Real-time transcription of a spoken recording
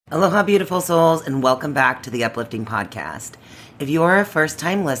Aloha, beautiful souls, and welcome back to the Uplifting Podcast. If you are a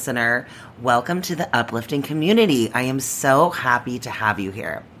first-time listener, welcome to the Uplifting community. I am so happy to have you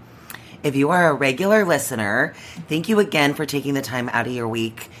here. If you are a regular listener, thank you again for taking the time out of your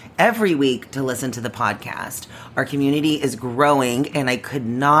week, every week, to listen to the podcast. Our community is growing, and I could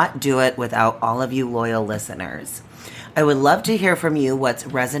not do it without all of you loyal listeners. I would love to hear from you what's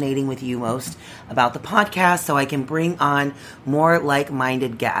resonating with you most about the podcast so I can bring on more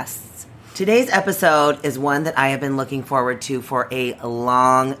like-minded guests. Today's episode is one that I have been looking forward to for a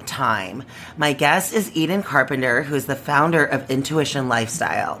long time. My guest is Eden Carpenter, who is the founder of Intuition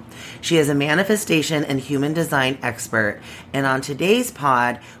Lifestyle. She is a manifestation and human design expert. And on today's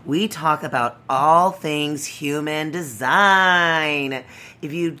pod, we talk about all things human design.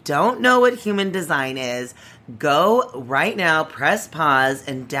 If you don't know what human design is, go right now, press pause,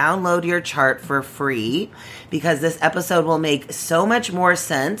 and download your chart for free because this episode will make so much more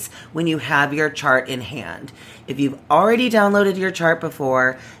sense when you have your chart in hand. If you've already downloaded your chart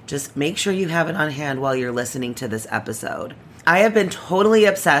before, just make sure you have it on hand while you're listening to this episode. I have been totally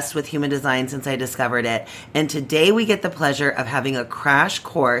obsessed with human design since I discovered it, and today we get the pleasure of having a crash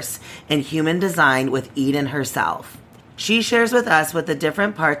course in human design with Eden herself. She shares with us what the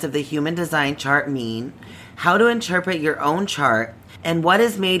different parts of the human design chart mean, how to interpret your own chart, and what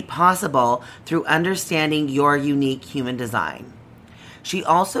is made possible through understanding your unique human design. She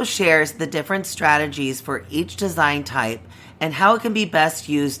also shares the different strategies for each design type and how it can be best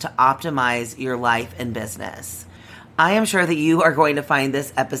used to optimize your life and business. I am sure that you are going to find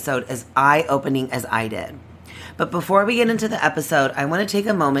this episode as eye-opening as I did. But before we get into the episode, I want to take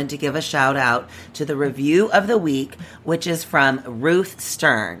a moment to give a shout out to the review of the week, which is from Ruth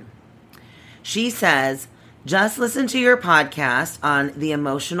Stern. She says, just listen to your podcast on the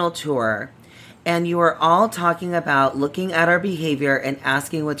emotional tour, and you are all talking about looking at our behavior and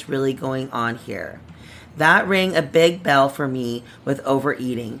asking what's really going on here. That rang a big bell for me with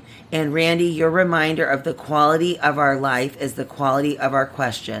overeating. And Randy, your reminder of the quality of our life is the quality of our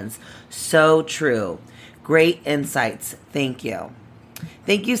questions. So true. Great insights. Thank you.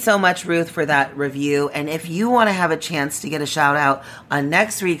 Thank you so much, Ruth, for that review. And if you want to have a chance to get a shout out on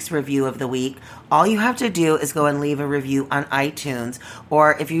next week's review of the week, all you have to do is go and leave a review on iTunes.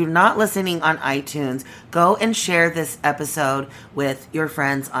 Or if you're not listening on iTunes, go and share this episode with your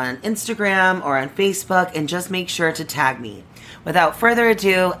friends on Instagram or on Facebook and just make sure to tag me. Without further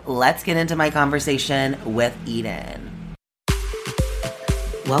ado, let's get into my conversation with Eden.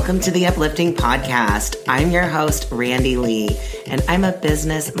 Welcome to the Uplifting Podcast. I'm your host, Randy Lee, and I'm a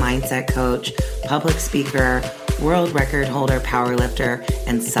business mindset coach, public speaker, world record holder, powerlifter,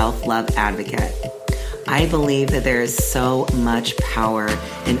 and self-love advocate. I believe that there is so much power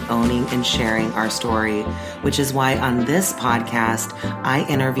in owning and sharing our story, which is why on this podcast, I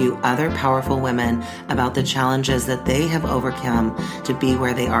interview other powerful women about the challenges that they have overcome to be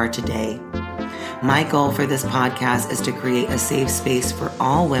where they are today. My goal for this podcast is to create a safe space for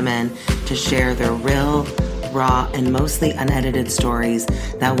all women to share their real, raw, and mostly unedited stories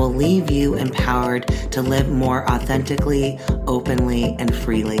that will leave you empowered to live more authentically, openly, and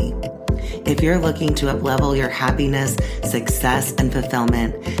freely. If you're looking to uplevel your happiness, success, and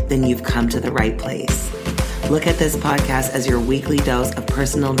fulfillment, then you've come to the right place. Look at this podcast as your weekly dose of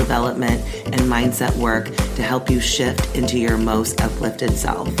personal development and mindset work to help you shift into your most uplifted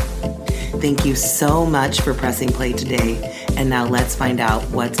self. Thank you so much for pressing play today. And now let's find out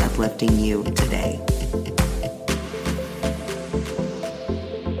what's uplifting you today.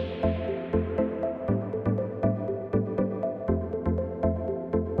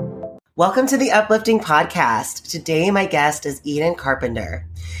 Welcome to the Uplifting Podcast. Today, my guest is Eden Carpenter.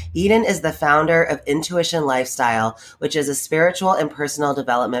 Eden is the founder of Intuition Lifestyle, which is a spiritual and personal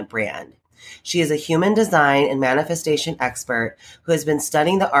development brand. She is a human design and manifestation expert who has been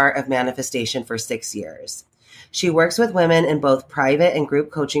studying the art of manifestation for 6 years. She works with women in both private and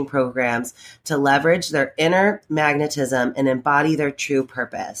group coaching programs to leverage their inner magnetism and embody their true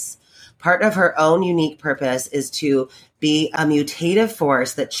purpose. Part of her own unique purpose is to be a mutative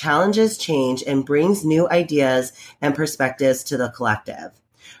force that challenges change and brings new ideas and perspectives to the collective.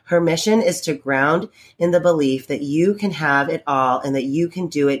 Her mission is to ground in the belief that you can have it all and that you can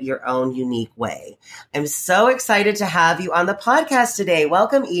do it your own unique way. I'm so excited to have you on the podcast today.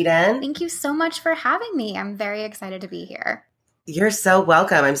 Welcome, Eden. Thank you so much for having me. I'm very excited to be here. You're so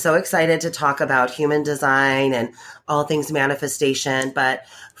welcome. I'm so excited to talk about human design and all things manifestation. But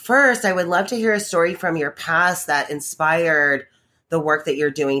first, I would love to hear a story from your past that inspired the work that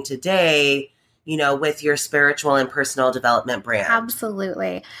you're doing today, you know, with your spiritual and personal development brand.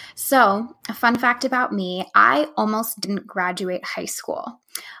 Absolutely. So a fun fact about me, I almost didn't graduate high school.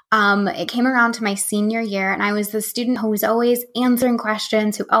 It came around to my senior year, and I was the student who was always answering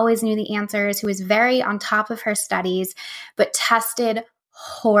questions, who always knew the answers, who was very on top of her studies, but tested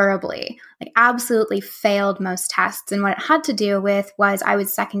horribly, like absolutely failed most tests. And what it had to do with was I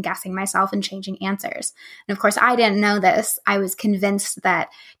was second guessing myself and changing answers. And of course, I didn't know this. I was convinced that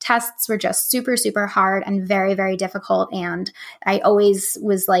tests were just super, super hard and very, very difficult. And I always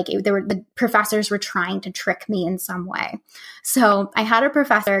was like, the professors were trying to trick me in some way. So I had a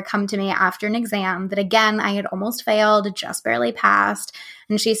professor come to me after an exam that, again, I had almost failed, just barely passed.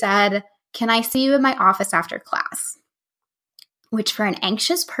 And she said, "Can I see you in my office after class?" Which for an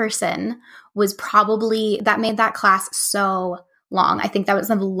anxious person was probably, that made that class so long. I think that was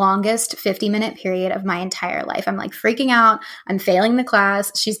the longest 50-minute period of my entire life. I'm like freaking out. I'm failing the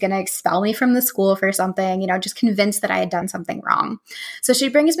class. She's going to expel me from the school for something, just convinced that I had done something wrong. So she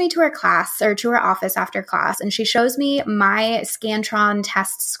brings me to her class, or to her office after class, and she shows me my Scantron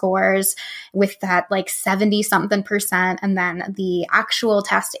test scores with that like 70 something percent, and then the actual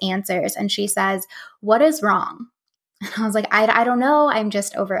test answers. And she says, "What is wrong?" And I was like, I don't know. I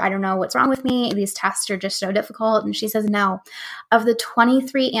don't know what's wrong with me. These tests are just so difficult. And she says, "No, of the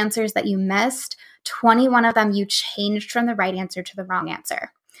 23 answers that you missed, 21 of them you changed from the right answer to the wrong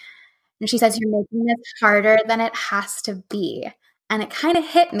answer." And she says, "You're making this harder than it has to be." And it kind of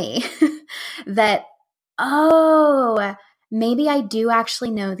hit me that, oh, maybe I do actually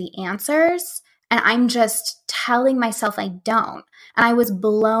know the answers, and I'm just telling myself I don't. And I was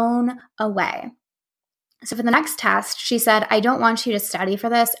blown away. So for the next test, she said, "I don't want you to study for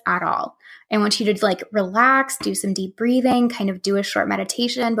this at all. I want you to like relax, do some deep breathing, kind of do a short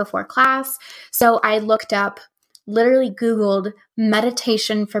meditation before class." So I looked up, literally Googled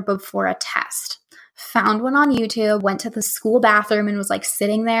meditation for before a test, found one on YouTube, went to the school bathroom and was like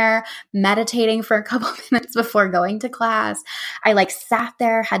sitting there meditating for a couple minutes before going to class. I like sat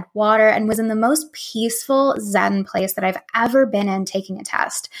there, had water, and was in the most peaceful Zen place that I've ever been in taking a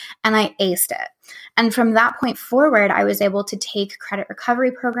test. And I aced it. And from that point forward, I was able to take credit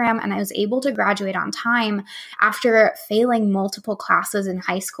recovery program, and I was able to graduate on time after failing multiple classes in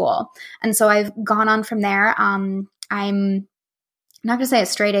high school. And so I've gone on from there. I'm not going to say a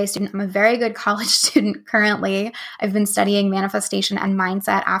straight A student. I'm a very good college student currently. I've been studying manifestation and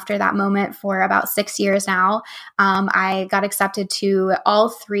mindset after that moment for about 6 years now. I got accepted to all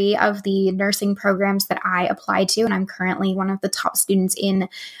 3 of the nursing programs that I applied to, and I'm currently one of the top students in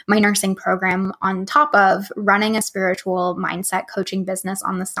my nursing program, on top of running a spiritual mindset coaching business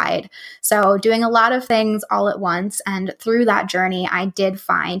on the side. So doing a lot of things all at once. And through that journey, I did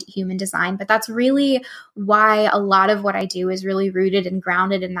find human design. But that's really why a lot of what I do is really rooted and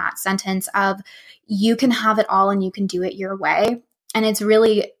grounded in that sentence of you can have it all and you can do it your way. And it's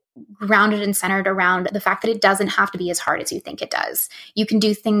really grounded and centered around the fact that it doesn't have to be as hard as you think it does. You can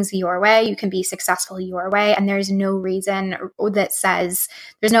do things your way. You can be successful your way. And there's no reason that says,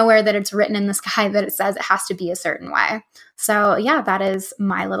 there's nowhere that it's written in the sky that it says it has to be a certain way. So yeah, that is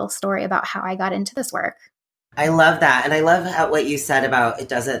my little story about how I got into this work. I love that. And I love what you said about it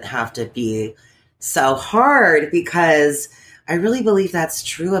doesn't have to be so hard, because I really believe that's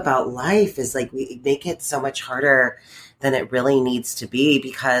true about life, is like we make it so much harder than it really needs to be,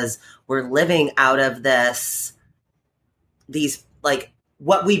 because we're living out of these like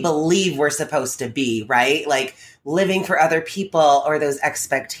what we believe we're supposed to be, right? Like living for other people or those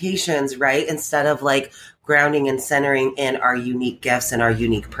expectations, right? Instead of like grounding and centering in our unique gifts and our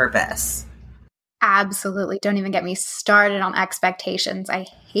unique purpose. Absolutely. Don't even get me started on expectations. I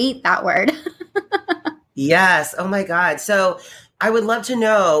hate that word. Yes. Oh my God. So I would love to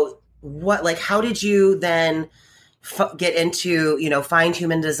know how did you then get into, find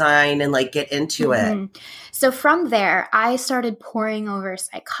human design and like get into it? So from there, I started poring over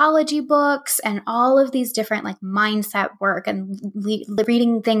psychology books and all of these different like mindset work, and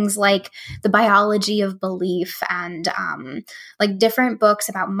reading things like The Biology of Belief, and like different books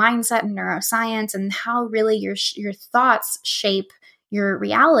about mindset and neuroscience and how really your thoughts shape your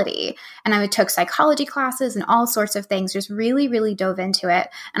reality. And I took psychology classes and all sorts of things, just really, really dove into it.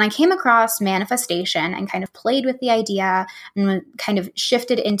 And I came across manifestation and kind of played with the idea and kind of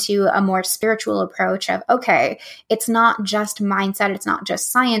shifted into a more spiritual approach of, okay, it's not just mindset, it's not just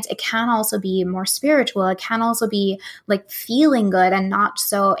science, it can also be more spiritual. It can also be like feeling good and not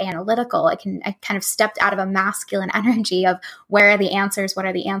so analytical. I kind of stepped out of a masculine energy of where are the answers, what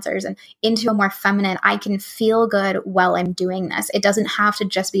are the answers, and into a more feminine, I can feel good while I'm doing this. It doesn't have to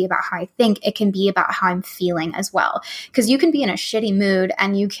just be about how I think. It can be about how I'm feeling as well. Because you can be in a shitty mood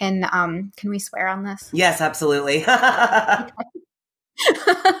and you can we swear on this? Yes, absolutely. I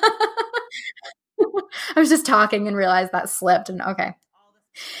was just talking and realized that slipped, and okay.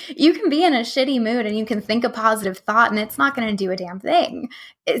 You can be in a shitty mood and you can think a positive thought and it's not going to do a damn thing.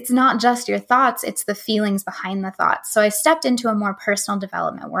 It's not just your thoughts, it's the feelings behind the thoughts. So I stepped into a more personal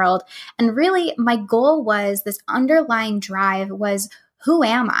development world. And really, my goal was this underlying drive was, who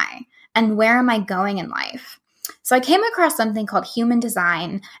am I and where am I going in life? So I came across something called human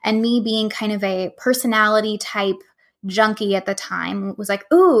design, and me being kind of a personality type junkie at the time was like,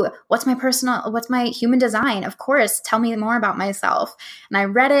 ooh, what's my human design? Of course, tell me more about myself. And I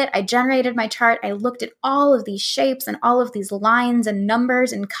read it, I generated my chart, I looked at all of these shapes and all of these lines and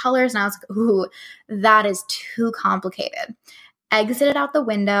numbers and colors, and I was like, ooh, that is too complicated. Exited out the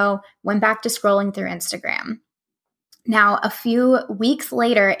window, went back to scrolling through Instagram. Now, a few weeks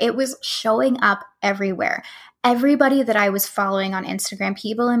later, it was showing up everywhere. Everybody that I was following on Instagram,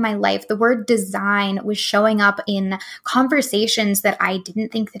 people in my life, the word design was showing up in conversations that I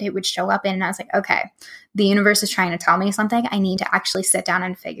didn't think that it would show up in. And I was like, okay, the universe is trying to tell me something. I need to actually sit down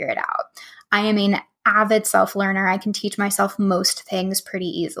and figure it out. I am an avid self-learner. I can teach myself most things pretty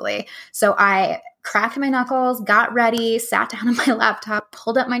easily. So I cracked my knuckles, got ready, sat down on my laptop,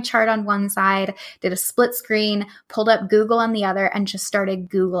 pulled up my chart on one side, did a split screen, pulled up Google on the other, and just started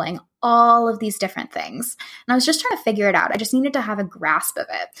Googling all of these different things. And I was just trying to figure it out. I just needed to have a grasp of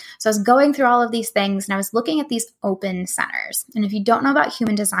it. So I was going through all of these things and I was looking at these open centers. And if you don't know about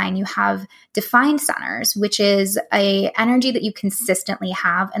human design, you have defined centers, which is an energy that you consistently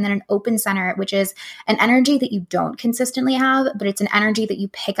have, and then an open center, which is an energy that you don't consistently have, but it's an energy that you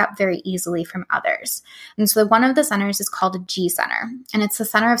pick up very easily from others. And so one of the centers is called a G center, and it's the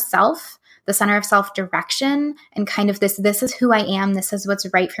center of self, the center of self-direction, and kind of this is who I am, this is what's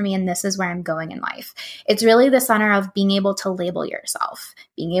right for me, and this is where I'm going in life. It's really the center of being able to label yourself,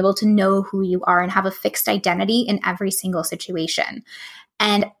 being able to know who you are and have a fixed identity in every single situation.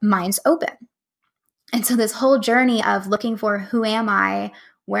 And mine's open. And so this whole journey of looking for who am I,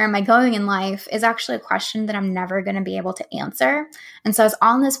 where am I going in life is actually a question that I'm never going to be able to answer. And so I was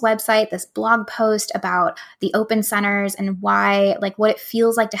on this website, this blog post about the open centers and why, like what it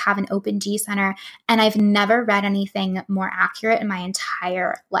feels like to have an open G center. And I've never read anything more accurate in my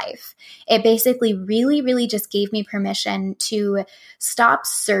entire life. It basically really, really just gave me permission to stop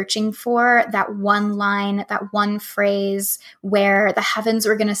searching for that one line, that one phrase where the heavens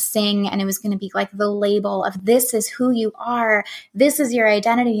were going to sing and it was going to be like the label of this is who you are, this is your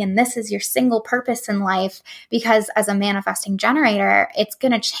identity, and this is your single purpose in life. Because as a manifesting generator, it's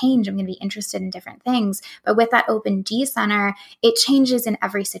going to change. I'm going to be interested in different things. But with that open G center, it changes in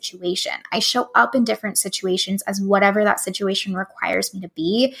every situation. I show up in different situations as whatever that situation requires me to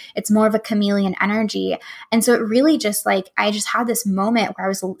be. It's more of a chameleon energy. And so it really just like, I just had this moment where I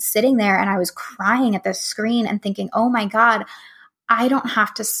was sitting there and I was crying at the screen and thinking, oh my God, I don't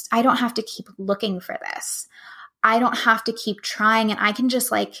have to keep looking for this. I don't have to keep trying, and I can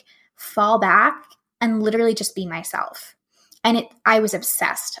just like fall back and literally just be myself. And I was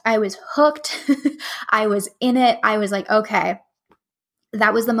obsessed. I was hooked. I was in it. I was like, okay,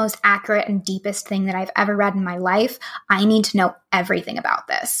 that was the most accurate and deepest thing that I've ever read in my life. I need to know everything about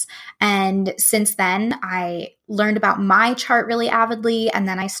this. And since then, I learned about my chart really avidly. And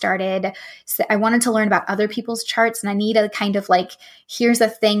then I wanted to learn about other people's charts, and I need to kind of like, here's a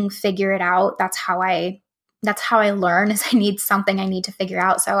thing, figure it out. That's how I learn, is I need something I need to figure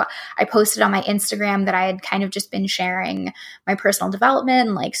out. So I posted on my Instagram that I had kind of just been sharing my personal development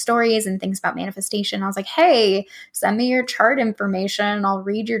and like stories and things about manifestation. I was like, hey, send me your chart information and I'll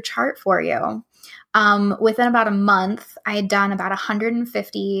read your chart for you. Within about a month, I had done about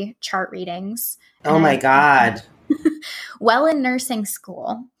 150 chart readings. Oh my God. Well, in nursing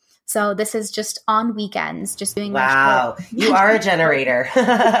school. So this is just on weekends, just doing wow, you are a generator.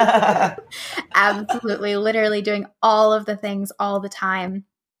 Absolutely, literally doing all of the things all the time.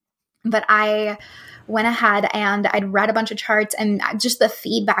 But I went ahead and I'd read a bunch of charts, and just the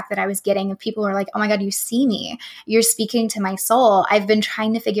feedback that I was getting, people were like, oh my God, you see me. You're speaking to my soul. I've been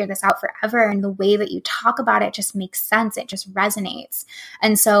trying to figure this out forever. And the way that you talk about it just makes sense. It just resonates.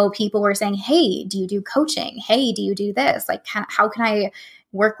 And so people were saying, hey, do you do coaching? Hey, do you do this? Like, how can I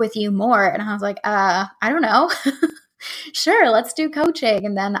work with you more? And I was like, I don't know. Sure, let's do coaching.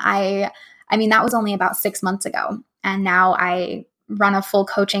 And then I mean, that was only about 6 months ago. And now I run a full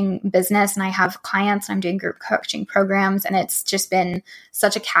coaching business and I have clients and I'm doing group coaching programs. And it's just been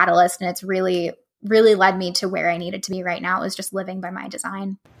such a catalyst. And it's really, really led me to where I needed to be right now, is just living by my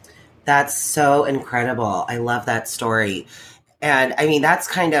design. That's so incredible. I love that story. And I mean, that's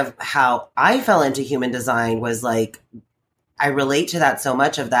kind of how I fell into human design, was like, I relate to that so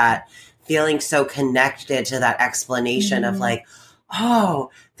much, of that feeling so connected to that explanation of like, oh,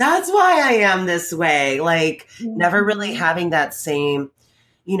 that's why I am this way. Like never really having that same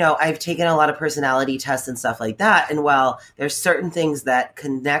I've taken a lot of personality tests and stuff like that. And while there's certain things that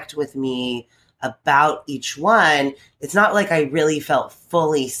connect with me about each one, it's not like I really felt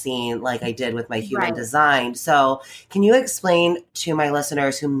fully seen like I did with my human design. So can you explain to my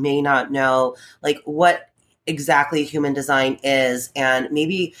listeners who may not know, like, what exactly human design is and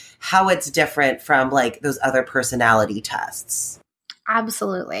maybe how it's different from like those other personality tests?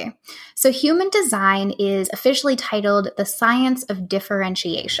 Absolutely. So human design is officially titled The Science of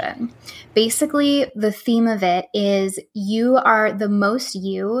Differentiation. Basically, the theme of it is you are the most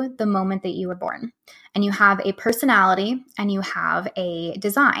you the moment that you were born. And you have a personality and you have a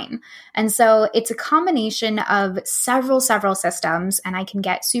design. And so it's a combination of several systems, and I can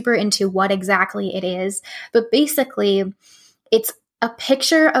get super into what exactly it is. But basically, it's a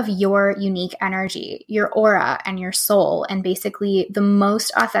picture of your unique energy, your aura, and your soul, and basically the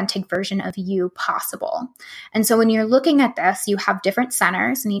most authentic version of you possible. And so when you're looking at this, you have different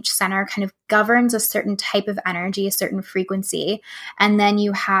centers, and each center kind of governs a certain type of energy, a certain frequency. And then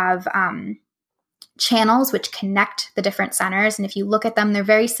you have channels which connect the different centers. And if you look at them, they're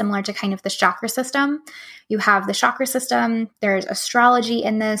very similar to kind of the chakra system. You have the chakra system, there's astrology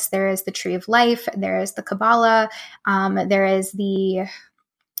in this, there is the tree of life, there is the Kabbalah, there is the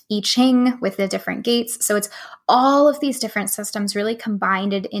I Ching with the different gates. So it's all of these different systems really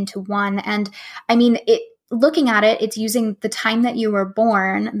combined into one. And I mean, looking at it, it's using the time that you were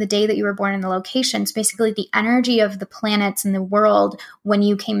born, the day that you were born, and the location. It's basically the energy of the planets and the world when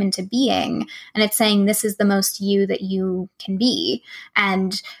you came into being. And it's saying this is the most you that you can be.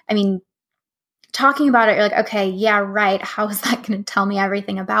 And I mean, talking about it, you're like, okay, yeah, right. How is that going to tell me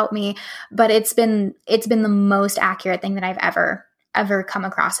everything about me? But it's been the most accurate thing that I've ever come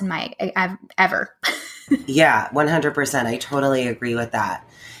across in my ever. Yeah, 100%. I totally agree with that.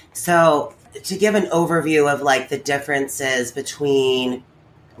 So to give an overview of like the differences between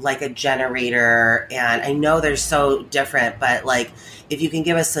like a generator, and I know they're so different, but like if you can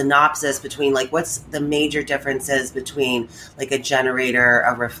give a synopsis between like what's the major differences between like a generator,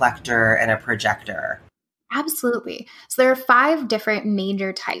 a reflector, and a projector? Absolutely. So there are 5 different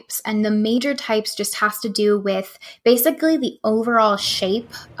major types, and the major types just has to do with basically the overall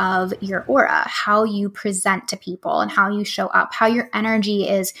shape of your aura, how you present to people and how you show up, how your energy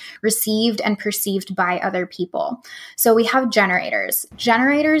is received and perceived by other people. So we have generators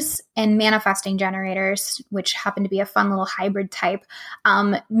and manifesting generators, which happen to be a fun little hybrid type.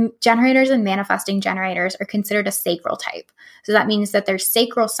 Generators and manifesting generators are considered a sacral type. So that means that their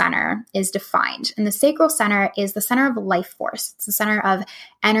sacral center is defined. And the sacral center is the center of life force. It's the center of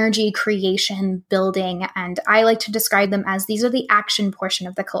energy, creation, building. And I like to describe them as these are the action portion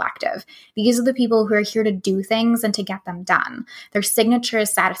of the collective. These are the people who are here to do things and to get them done. Their signature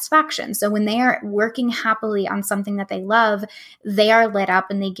is satisfaction. So when they are working happily on something that they love, they are lit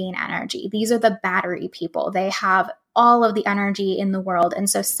up and they gain energy. These are the battery people. They have all of the energy in the world. And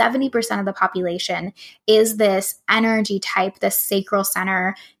so 70% of the population is this energy type, this sacral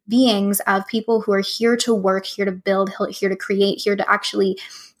center beings of people who are here to work, here to build, here to create, here to actually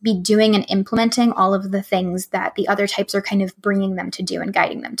be doing and implementing all of the things that the other types are kind of bringing them to do and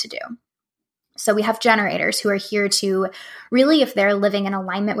guiding them to do. So we have generators who are here to really, if they're living in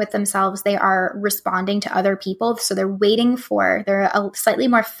alignment with themselves, they are responding to other people. So they're a slightly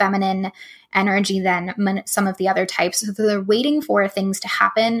more feminine energy than some of the other types. So they're waiting for things to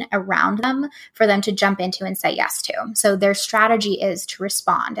happen around them for them to jump into and say yes to. So their strategy is to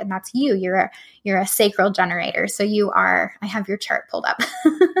respond. And that's you. You're a sacral generator. So I have your chart pulled up.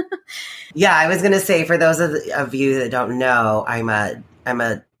 Yeah, I was going to say, for those of you that don't know, I'm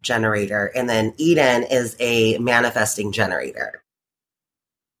a generator, and then Eden is a manifesting generator.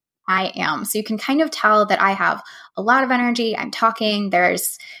 I am. So you can kind of tell that I have a lot of energy. I'm talking.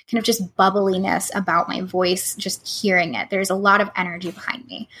 There's kind of just bubbliness about my voice, just hearing it. There's a lot of energy behind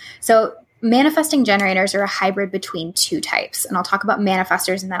me. So manifesting generators are a hybrid between 2 types. And I'll talk about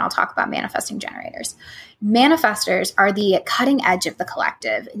manifestors and then I'll talk about manifesting generators. Manifestors are the cutting edge of the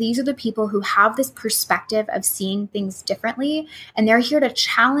collective. These are the people who have this perspective of seeing things differently. And they're here to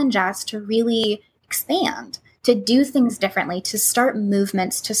challenge us to really expand, to do things differently, to start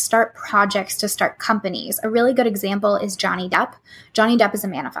movements, to start projects, to start companies. A really good example is Johnny Depp. Johnny Depp is a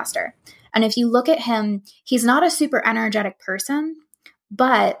manifestor. And if you look at him, he's not a super energetic person,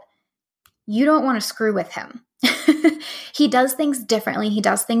 but you don't want to screw with him. He does things differently. He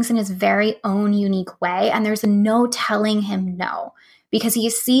does things in his very own unique way. And there's no telling him no, because he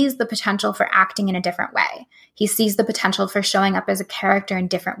sees the potential for acting in a different way. He sees the potential for showing up as a character in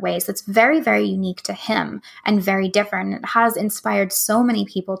different ways. That's very, very unique to him and very different. It has inspired so many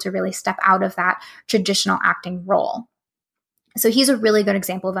people to really step out of that traditional acting role. So he's a really good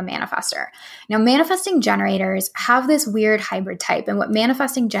example of a manifester. Now, manifesting generators have this weird hybrid type. And what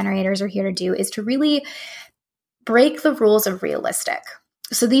manifesting generators are here to do is to really break the rules of realistic.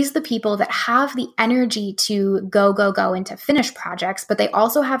 So these are the people that have the energy to go into finish projects, but they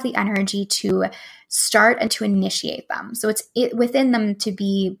also have the energy to start and to initiate them. So it's within them to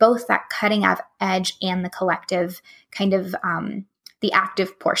be both that cutting edge and the collective kind of the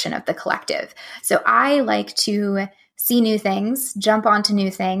active portion of the collective. So I like to see new things, jump onto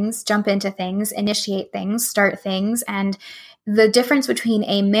new things, jump into things, initiate things, start things. And the difference between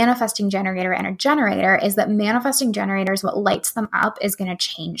a manifesting generator and a generator is that manifesting generators, what lights them up is going to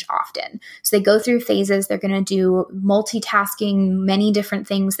change often. So they go through phases. They're going to do multitasking, many different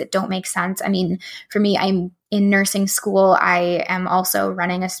things that don't make sense. I mean, for me, I'm in nursing school. I am also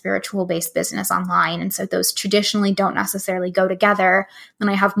running a spiritual-based business online. And so those traditionally don't necessarily go together. And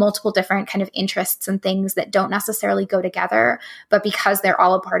I have multiple different kind of interests and things that don't necessarily go together, but because they're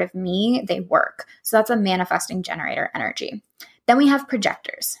all a part of me, they work. So that's a manifesting generator energy. Then we have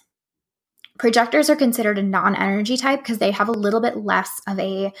projectors. Projectors are considered a non-energy type because they have a little bit less of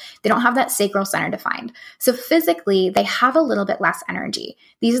they don't have that sacral center defined. So physically, they have a little bit less energy.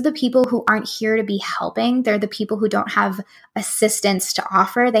 These are the people who aren't here to be helping. They're the people who don't have assistance to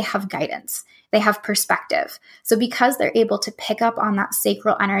offer. They have guidance. They have perspective. So because they're able to pick up on that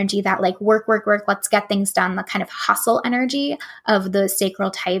sacral energy, that like work, let's get things done, the kind of hustle energy of the sacral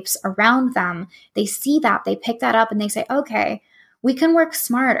types around them, they see that, they pick that up and they say, okay, we can work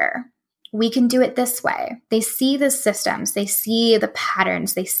smarter. We can do it this way. They see the systems, they see the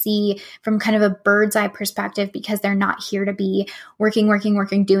patterns, they see from kind of a bird's eye perspective because they're not here to be working,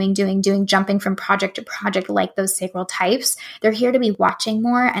 doing, jumping from project to project like those sacral types. They're here to be watching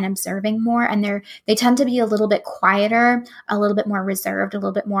more and observing more. And they tend to be a little bit quieter, a little bit more reserved, a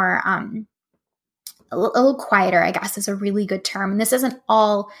little bit more, a little quieter, I guess is a really good term. And this isn't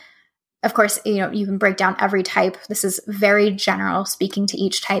all. Of course, you can break down every type. This is very general speaking to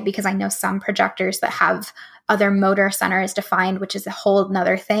each type because I know some projectors that have other motor centers defined, which is a whole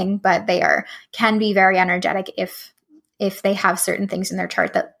nother thing, but can be very energetic if they have certain things in their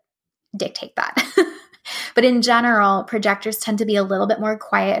chart that dictate that. But in general, projectors tend to be a little bit more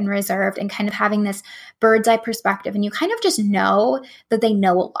quiet and reserved and kind of having this bird's eye perspective. And you kind of just know that they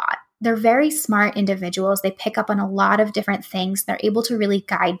know a lot. They're very smart individuals. They pick up on a lot of different things. They're able to really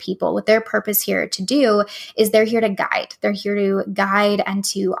guide people. What their purpose here to do is they're here to guide. They're here to guide and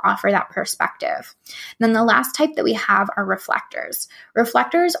to offer that perspective. And then the last type that we have are reflectors.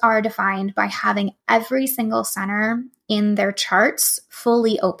 Reflectors are defined by having every single center in their charts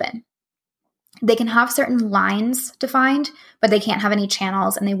fully open. They can have certain lines defined, but they can't have any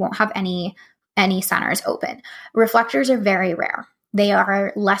channels and they won't have any centers open. Reflectors are very rare. They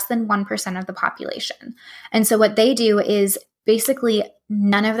are less than 1% of the population. And so what they do is basically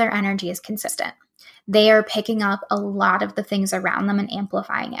none of their energy is consistent. They are picking up a lot of the things around them and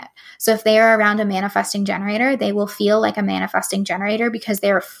amplifying it. So if they are around a manifesting generator, they will feel like a manifesting generator because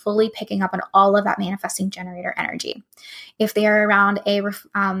they are fully picking up on all of that manifesting generator energy. If they are around a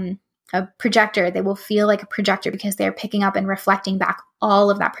projector, they will feel like a projector because they're picking up and reflecting back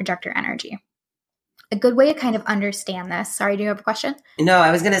all of that projector energy. A good way to kind of understand this. Sorry, do you have a question? No,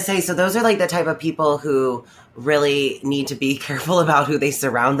 I was going to say, so those are like the type of people who really need to be careful about who they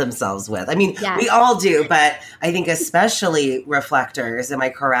surround themselves with. I mean, yes. We all do, but I think especially reflectors. Am I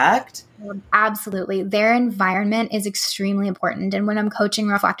correct? Absolutely. Their environment is extremely important. And when I'm coaching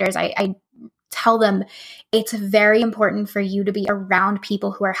reflectors, I tell them it's very important for you to be around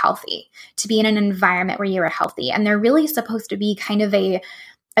people who are healthy, to be in an environment where you are healthy. And they're really supposed to be kind of a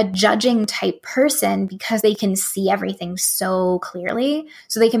judging type person because they can see everything so clearly.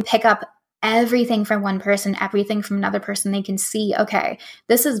 So they can pick up everything from one person, everything from another person. They can see, okay,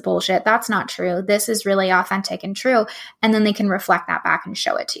 this is bullshit. That's not true. This is really authentic and true. And then they can reflect that back and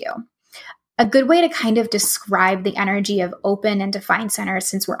show it to you. A good way to kind of describe the energy of open and defined centers,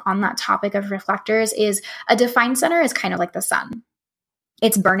 since we're on that topic of reflectors, is a defined center is kind of like the sun.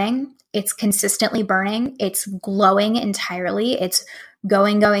 It's burning. It's consistently burning. It's glowing entirely. It's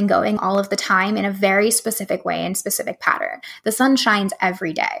going all of the time in a very specific way and specific pattern. The sun shines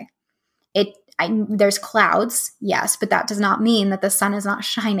every day. There's clouds, yes, but that does not mean that the sun is not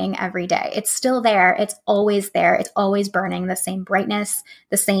shining every day. It's still there. It's always there. It's always burning the same brightness,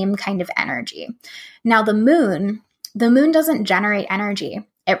 the same kind of energy. Now the moon doesn't generate energy.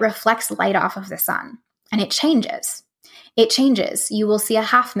 It reflects light off of the sun and it changes. It changes. You will see a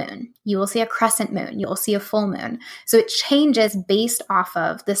half moon. You will see a crescent moon. You will see a full moon. So it changes based off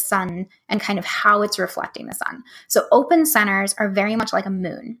of the sun and kind of how it's reflecting the sun. So open centers are very much like a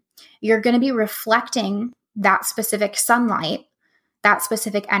moon. You're going to be reflecting that specific sunlight, that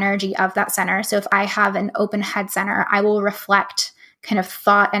specific energy of that center. So if I have an open head center, I will reflect kind of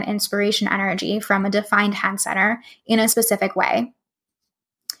thought and inspiration energy from a defined head center in a specific way,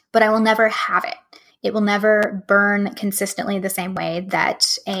 but I will never have it. It will never burn consistently the same way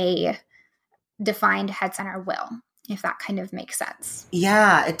that a defined head center will, if that kind of makes sense.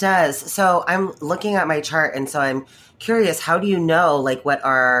 Yeah, it does. So I'm looking at my chart, and so I'm curious, how do you know, like, what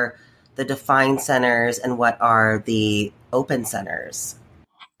are the defined centers and what are the open centers?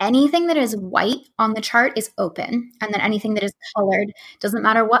 Anything that is white on the chart is open. And then anything that is colored, doesn't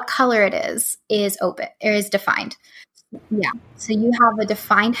matter what color it is open, or is defined. Yeah. So you have a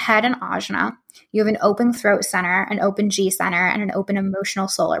defined head and ajna. You have an open throat center, an open G center, and an open emotional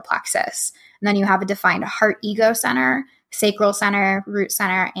solar plexus. And then you have a defined heart ego center, sacral center, root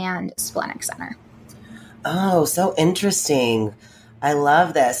center, and splenic center. Oh, so interesting. I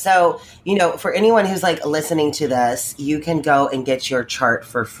love this. So, for anyone who's like listening to this, you can go and get your chart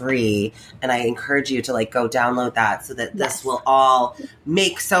for free. And I encourage you to like go download that so that this will all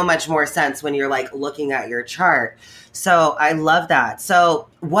make so much more sense when you're like looking at your chart. So I love that. So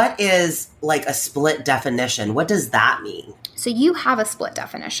what is like a split definition? What does that mean? So you have a split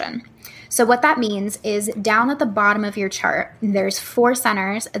definition. So what that means is down at the bottom of your chart, there's 4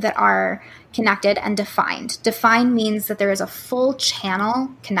 centers that are connected and defined. Defined means that there is a full channel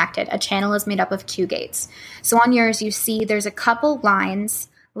connected. A channel is made up of 2 gates. So on yours, you see there's a couple lines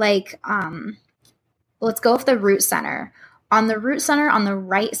like, let's go with the root center. On the root center, on the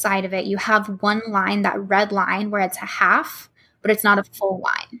right side of it, you have one line, that red line where it's a half, but it's not a full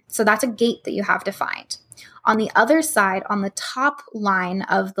line. So that's a gate that you have defined. On the other side, on the top line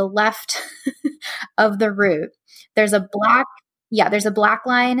of the left of the root, there's a black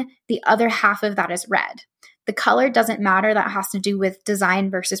line. The other half of that is red. The color doesn't matter. That has to do with design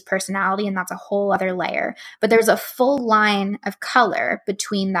versus personality, and that's a whole other layer. But there's a full line of color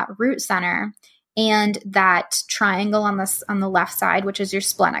between that root center and that triangle on the left side, which is your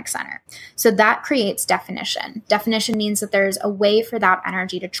splenic center. So that creates definition. Definition means that there's a way for that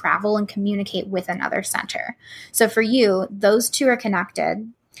energy to travel and communicate with another center. So for you, those 2 are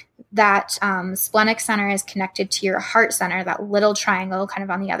connected. That splenic center is connected to your heart center, that little triangle kind of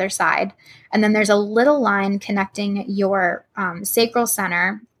on the other side. And then there's a little line connecting your sacral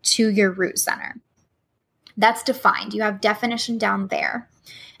center to your root center. That's defined. You have definition down there.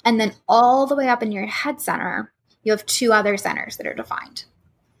 And then all the way up in your head center, you have 2 other centers that are defined.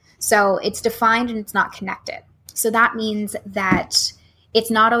 So it's defined and it's not connected. So that means that it's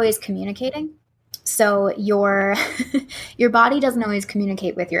not always communicating. So your body doesn't always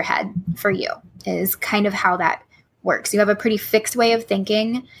communicate with your head for you, is kind of how that works. You have a pretty fixed way of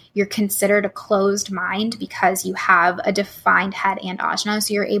thinking. You're considered a closed mind because you have a defined head and ajna.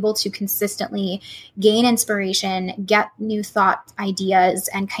 So you're able to consistently gain inspiration, get new thought ideas,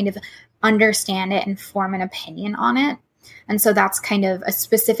 and kind of understand it and form an opinion on it. And so that's kind of a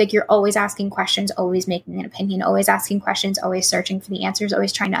specific, you're always asking questions, always making an opinion, always asking questions, always searching for the answers,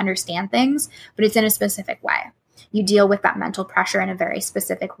 always trying to understand things, but it's in a specific way. You deal with that mental pressure in a very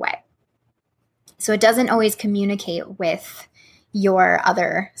specific way. So it doesn't always communicate with your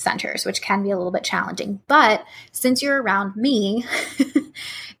other centers, which can be a little bit challenging. But since you're around me,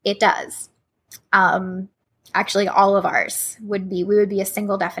 it does. Actually, all of ours would be a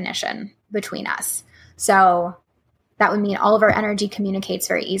single definition between us. So that would mean all of our energy communicates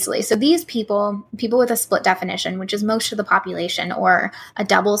very easily. So these people with a split definition, which is most of the population, or a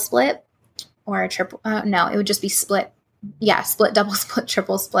double split or a triple, no, it would just be split. Yeah, split, double split,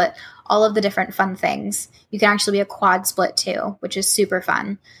 triple split, all of the different fun things. You can actually be a quad split too, which is super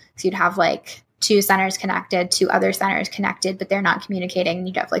fun. So you'd have like 2 centers connected, 2 other centers connected, but they're not communicating.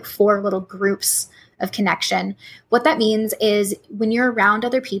 You'd have like 4 little groups of connection. What that means is when you're around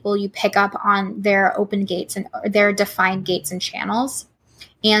other people, you pick up on their open gates and their defined gates and channels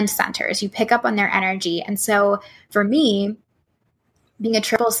and centers. You pick up on their energy. And so for me, being a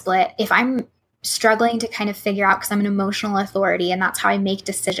triple split, if I'm struggling to kind of figure out, because I'm an emotional authority and that's how I make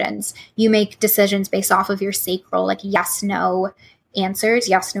decisions. You make decisions based off of your sacral, like yes, no answers,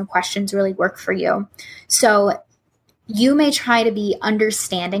 yes, no questions really work for you. So you may try to be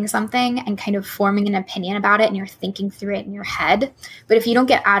understanding something and kind of forming an opinion about it, and you're thinking through it in your head. But if you don't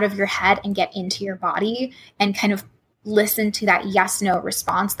get out of your head and get into your body and kind of listen to that yes, no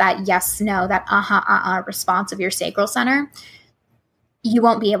response, that yes, no, that response of your sacral center, you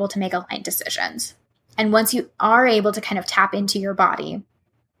won't be able to make aligned decisions. And once you are able to kind of tap into your body,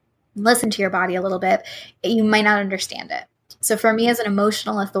 listen to your body a little bit, you might not understand it. So for me as an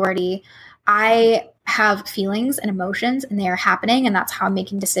emotional authority, I have feelings and emotions, and they are happening, and that's how I'm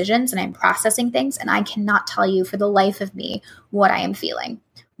making decisions and I'm processing things. And I cannot tell you for the life of me what I am feeling,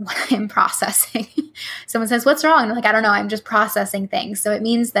 what I am processing. Someone says, what's wrong? And I'm like, I don't know. I'm just processing things. So it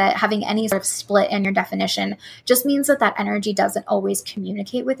means that having any sort of split in your definition just means that that energy doesn't always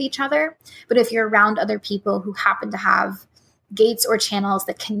communicate with each other. But if you're around other people who happen to have gates or channels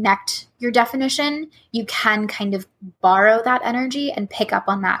that connect your definition, you can kind of borrow that energy and pick up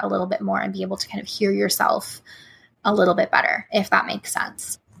on that a little bit more and be able to kind of hear yourself a little bit better, if that makes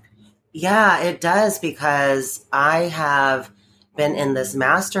sense. Yeah, it does, because I have been in this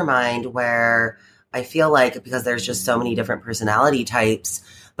mastermind where I feel like, because there's just so many different personality types,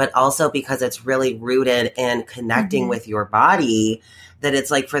 but also because it's really rooted in connecting with your body, that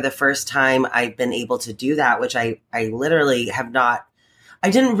it's like for the first time I've been able to do that, which I literally have not, I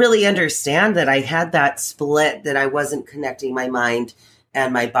didn't really understand that I had that split, that I wasn't connecting my mind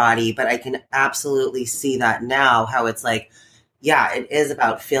and my body, but I can absolutely see that now, how it's like, yeah, it is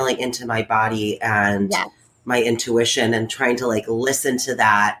about feeling into my body and my intuition, and trying to like listen to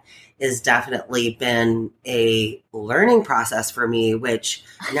that has definitely been a learning process for me, which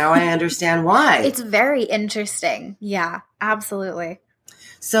now I understand why. It's very interesting. Yeah, absolutely.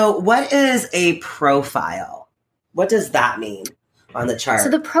 So what is a profile? What does that mean on the chart? So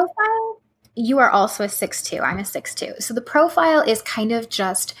the profile, you are also a 6'2". I'm a 6'2". So the profile is kind of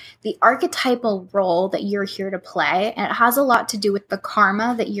just the archetypal role that you're here to play. And it has a lot to do with the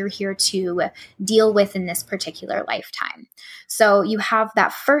karma that you're here to deal with in this particular lifetime. So you have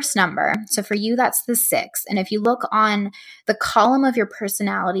that first number. So for you, that's the 6. And if you look on the column of your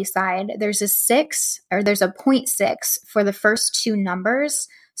personality side, there's a 6, or there's a 0.6 for the first two numbers.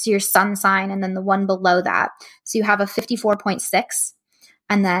 So your sun sign, and then the one below that. So you have a 54.6.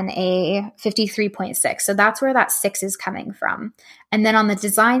 and then a 53.6. So that's where that 6 is coming from. And then on the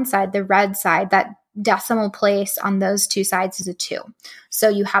design side, the red side, that decimal place on those two sides is a 2. So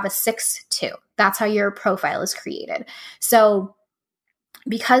you have a 6-2. That's how your profile is created. So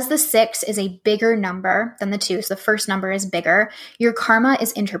because the 6 is a bigger number than the 2, so the first number is bigger, your karma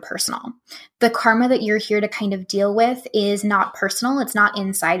is interpersonal. The karma that you're here to kind of deal with is not personal. It's not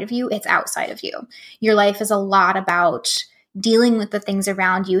inside of you. It's outside of you. Your life is a lot about dealing with the things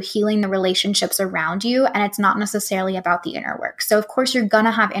around you, healing the relationships around you, and it's not necessarily about the inner work. So of course you're going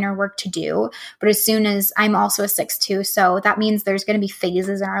to have inner work to do, but as soon as I'm also a 6'2", so that means there's going to be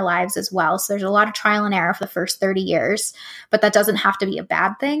phases in our lives as well. So there's a lot of trial and error for the first 30 years, but that doesn't have to be a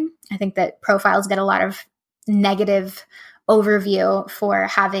bad thing. I think that profiles get a lot of negative overview for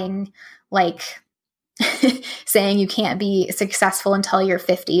having like saying you can't be successful until you're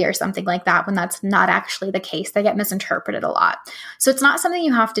 50 or something like that, when that's not actually the case. They get misinterpreted a lot. So it's not something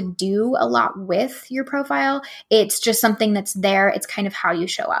you have to do a lot with your profile. It's just something that's there. It's kind of how you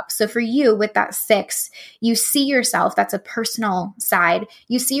show up. So for you with that 6, you see yourself, that's a personal side.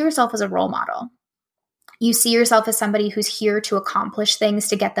 You see yourself as a role model. You see yourself as somebody who's here to accomplish things,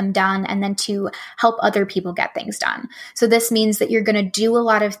 to get them done, and then to help other people get things done. So this means that you're going to do a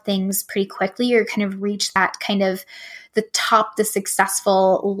lot of things pretty quickly. You're kind of reach that kind of the top, the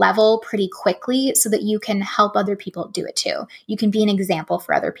successful level pretty quickly so that you can help other people do it too. You can be an example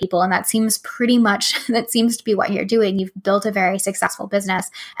for other people. And that seems to be what you're doing. You've built a very successful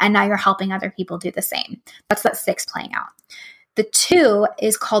business, and now you're helping other people do the same. That's that 6 playing out. The 2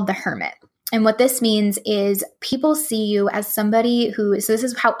 is called the hermit. And what this means is people see you as somebody who, so this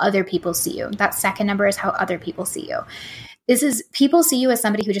is how other people see you. That second number is how other people see you. People see you as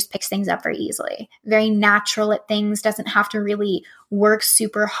somebody who just picks things up very easily, very natural at things, doesn't have to really work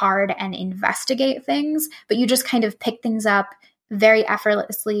super hard and investigate things, but you just kind of pick things up very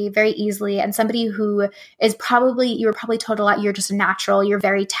effortlessly, very easily. And somebody who is you were probably told a lot, you're just natural, you're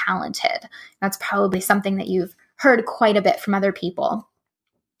very talented. That's probably something that you've heard quite a bit from other people.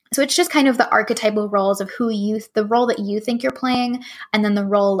 So it's just kind of the archetypal roles of the role that you think you're playing, and then the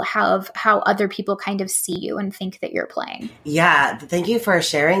role of how other people kind of see you and think that you're playing. Yeah, thank you for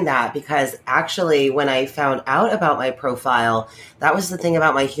sharing that, because actually when I found out about my profile, that was the thing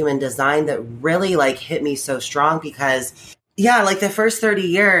about my human design that really like hit me so strong, because yeah, like the first 30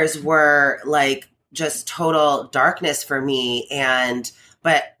 years were like just total darkness for me.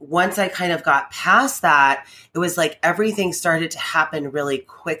 But once I kind of got past that, it was like everything started to happen really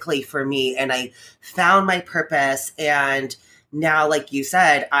quickly for me. And I found my purpose. And now, like you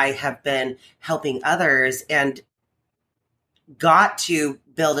said, I have been helping others and got to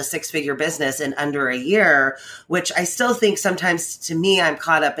build a 6-figure business in under a year, which I still think sometimes to me, I'm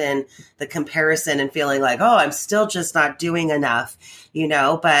caught up in the comparison and feeling like, oh, I'm still just not doing enough,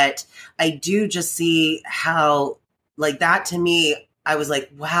 but I do just see how like that to me, I was like,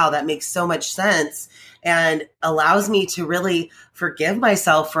 wow, that makes so much sense and allows me to really forgive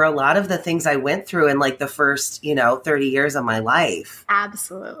myself for a lot of the things I went through in like the first, 30 years of my life.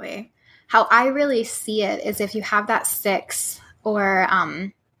 Absolutely. How I really see it is if you have that 6 or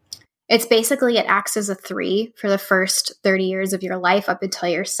it's basically, it acts as a 3 for the first 30 years of your life up until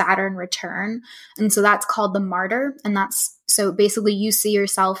your Saturn return. And so that's called the martyr. And so basically you see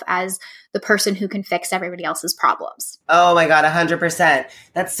yourself as the person who can fix everybody else's problems. Oh my God, 100%.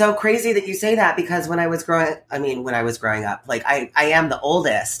 That's so crazy that you say that, because when I was growing up, like I am the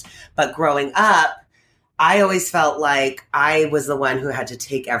oldest, but growing up, I always felt like I was the one who had to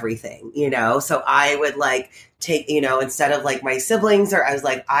take everything, So I would like take, instead of like my siblings, or I was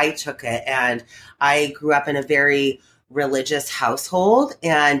like, I took it. And I grew up in a very religious household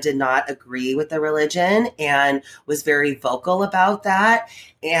and did not agree with the religion and was very vocal about that.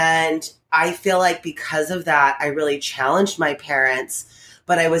 And I feel like because of that, I really challenged my parents,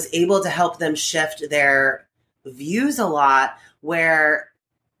 but I was able to help them shift their views a lot, where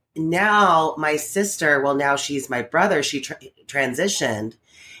now my sister, well, now she's my brother, she transitioned.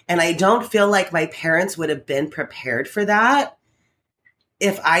 And I don't feel like my parents would have been prepared for that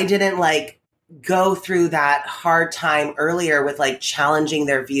if I didn't like go through that hard time earlier with like challenging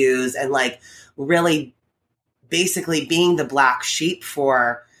their views and like really basically being the black sheep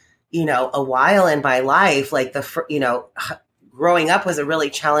for, a while in my life. Like growing up was a really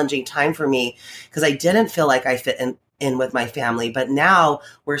challenging time for me because I didn't feel like I fit in with my family, but now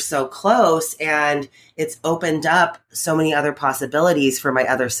we're so close and it's opened up so many other possibilities for my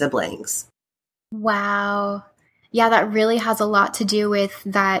other siblings. Wow. Yeah, that really has a lot to do with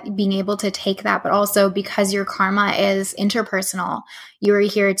that, being able to take that, but also because your karma is interpersonal, you are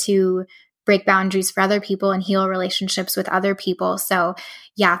here to break boundaries for other people and heal relationships with other people. So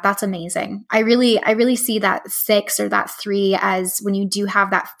yeah, that's amazing. I really see that 6 or that 3 as when you do have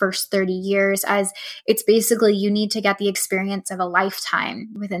that first 30 years, as it's basically you need to get the experience of a lifetime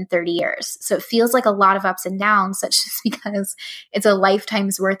within 30 years. So it feels like a lot of ups and downs, such just because it's a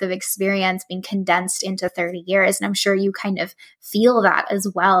lifetime's worth of experience being condensed into 30 years. And I'm sure you kind of feel that as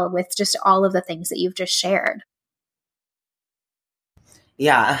well with just all of the things that you've just shared.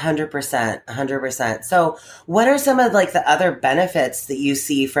 Yeah, 100%, 100%. So what are some of like the other benefits that you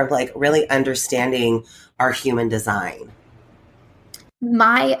see from like really understanding our human design?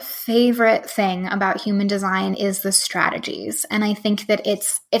 My favorite thing about human design is the strategies. And I think that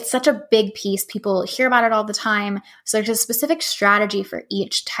it's such a big piece. People hear about it all the time. So there's a specific strategy for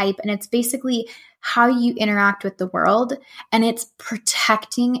each type. And it's basically how you interact with the world. And it's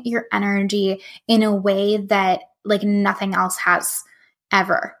protecting your energy in a way that like nothing else has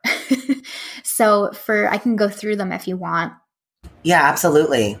ever. So I can go through them if you want. Yeah,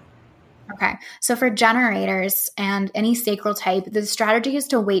 absolutely. Okay. So for generators and any sacral type, the strategy is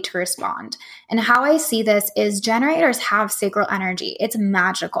to wait to respond. And how I see this is generators have sacral energy. It's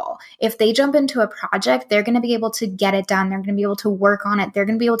magical. If they jump into a project, they're going to be able to get it done. They're going to be able to work on it. They're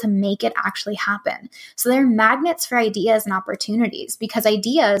going to be able to make it actually happen. So they're magnets for ideas and opportunities, because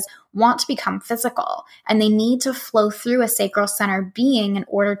ideas want to become physical and they need to flow through a sacral center being in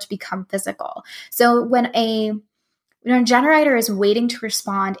order to become physical. So when a generator is waiting to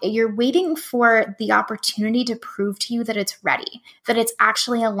respond, you're waiting for the opportunity to prove to you that it's ready, that it's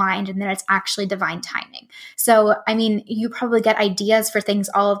actually aligned, and that it's actually divine timing. So, I mean, you probably get ideas for things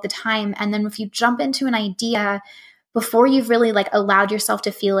all of the time. And then if you jump into an idea before you've really like allowed yourself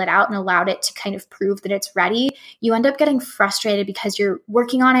to feel it out and allowed it to kind of prove that it's ready, you end up getting frustrated because you're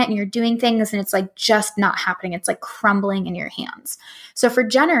working on it and you're doing things and it's like just not happening. It's like crumbling in your hands. So for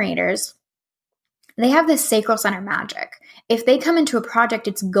generators, they have this sacral center magic. If they come into a project,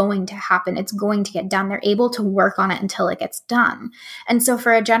 it's going to happen. It's going to get done. They're able to work on it until it gets done. And so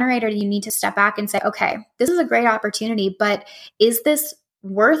for a generator, you need to step back and say, okay, this is a great opportunity, but is this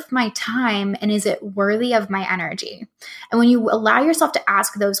worth my time, and is it worthy of my energy? And when you allow yourself to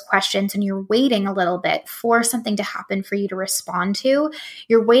ask those questions and you're waiting a little bit for something to happen for you to respond to,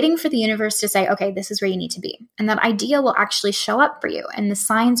 you're waiting for the universe to say, okay, this is where you need to be. And that idea will actually show up for you and the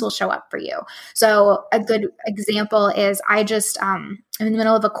signs will show up for you. So a good example is I'm in the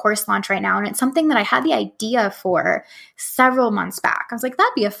middle of a course launch right now, and it's something that I had the idea for several months back. I was like,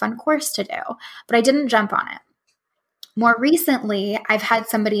 that'd be a fun course to do, but I didn't jump on it. More recently, I've had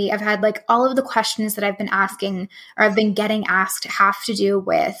like all of the questions that I've been asking or I've been getting asked have to do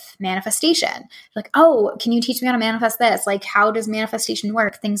with manifestation. Like, oh, can you teach me how to manifest this? Like, how does manifestation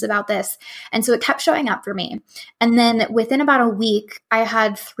work? Things about this. And so it kept showing up for me. And then within about a week, I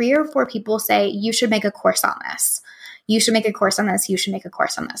had 3 or 4 people say, you should make a course on this. You should make a course on this. You should make a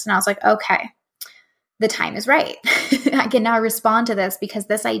course on this. And I was like, okay, the time is right. I can now respond to this because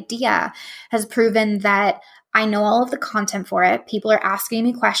this idea has proven that I know all of the content for it. People are asking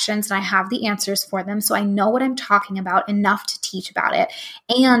me questions and I have the answers for them. So I know what I'm talking about enough to teach about it.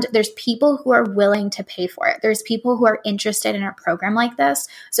 And there's people who are willing to pay for it. There's people who are interested in a program like this.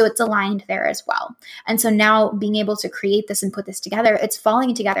 So it's aligned there as well. And so now being able to create this and put this together, it's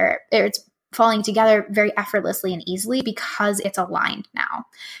falling together very effortlessly and easily because it's aligned now.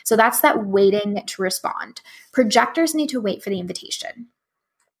 So that's that waiting to respond. Projectors need to wait for the invitation.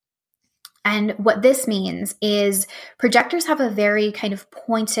 And what this means is projectors have a very kind of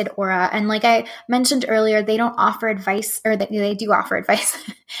pointed aura. And like I mentioned earlier, they don't offer advice, or they do offer advice.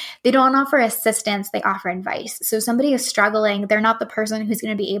 They don't offer assistance, they offer advice. So somebody is struggling, they're not the person who's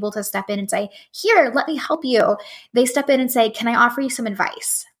going to be able to step in and say, here, let me help you. They step in and say, can I offer you some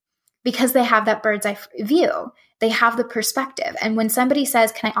advice? Because they have that bird's eye view. They have the perspective. And when somebody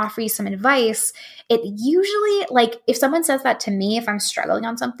says, can I offer you some advice? It usually, like if someone says that to me, if I'm struggling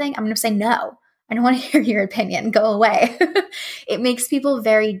on something, I'm going to say, no, I don't want to hear your opinion. Go away. It makes people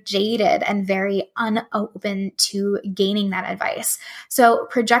very jaded and very unopen to gaining that advice. So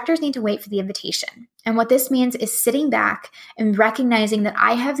projectors need to wait for the invitation. And what this means is sitting back and recognizing that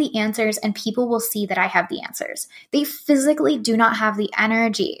I have the answers and people will see that I have the answers. They physically do not have the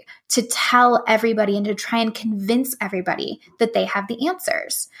energy to tell everybody and to try and convince everybody that they have the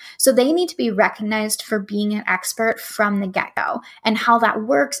answers. So they need to be recognized for being an expert from the get-go. And how that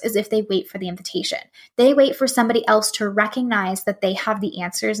works is if they wait for the invitation. They wait for somebody else to recognize that they have the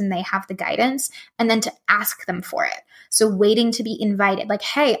answers and they have the guidance, and then to ask them for it. So waiting to be invited, like,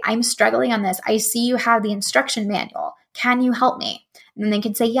 hey, I'm struggling on this. I see you have the instruction manual. Can you help me? And then they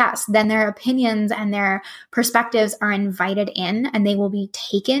can say yes. Then their opinions and their perspectives are invited in and they will be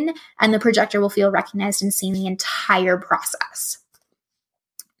taken, and the projector will feel recognized and seen the entire process.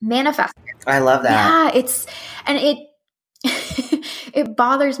 Manifest. I love that. Yeah, it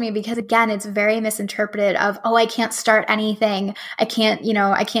bothers me because again, it's very misinterpreted of, oh, I can't start anything. I can't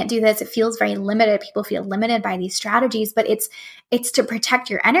do this. It feels very limited. People feel limited by these strategies, but it's to protect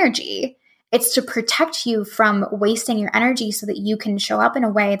your energy. It's to protect you from wasting your energy so that you can show up in a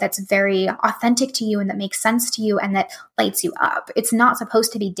way that's very authentic to you and that makes sense to you and that lights you up. It's not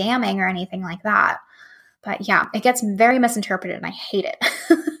supposed to be damning or anything like that. But yeah, it gets very misinterpreted and I hate it.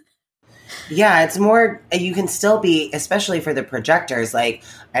 Yeah, it's more, you can still be, especially for the projectors, like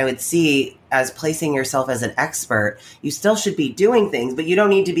I would see as placing yourself as an expert, you still should be doing things, but you don't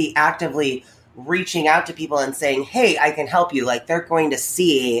need to be actively reaching out to people and saying, hey, I can help you. Like they're going to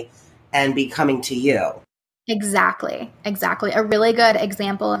see and be coming to you. Exactly. A really good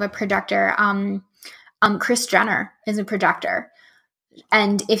example of a projector, Kris Jenner is a projector.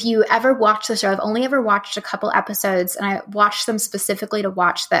 And if you ever watch the show, I've only ever watched a couple episodes and I watched them specifically to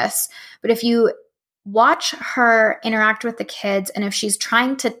watch this. But if you watch her interact with the kids and if she's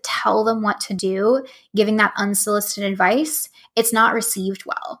trying to tell them what to do, giving that unsolicited advice, it's not received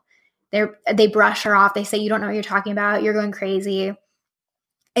well. They brush her off. They say, you don't know what you're talking about. You're going crazy.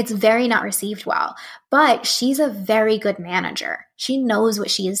 It's very not received well, but she's a very good manager. She knows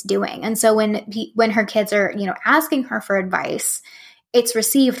what she is doing. And so when her kids are, asking her for advice, it's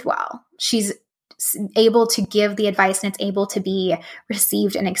received well. She's able to give the advice and it's able to be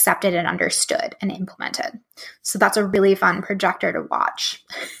received and accepted and understood and implemented. So that's a really fun projector to watch.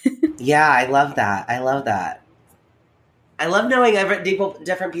 Yeah, I love that. I love knowing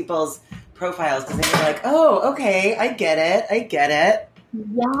different people's profiles because then you're like, oh, okay, I get it.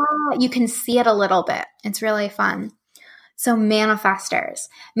 Yeah, you can see it a little bit. It's really fun. So manifestors.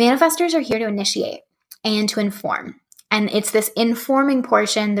 Manifestors are here to initiate and to inform. And it's this informing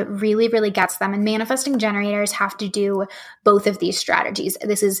portion that really, really gets them. And manifesting generators have to do both of these strategies.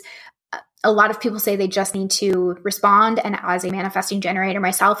 This is a lot of people say they just need to respond. And as a manifesting generator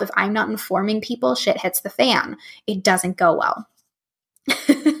myself, if I'm not informing people, shit hits the fan. It doesn't go well.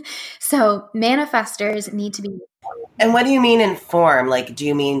 So manifestors need to be. And what do you mean inform? Like, do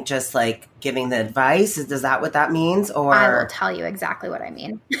you mean just like giving the advice? Is that what that means? Or I will tell you exactly what I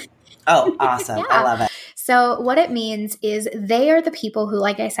mean. Oh, awesome. Yeah. I love it. So what it means is they are the people who,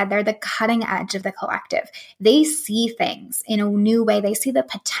 like I said, they're the cutting edge of the collective. They see things in a new way. They see the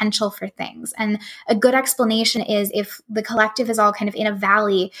potential for things. And a good explanation is if the collective is all kind of in a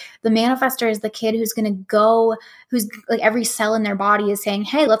valley, the manifestor is the kid who's like every cell in their body is saying,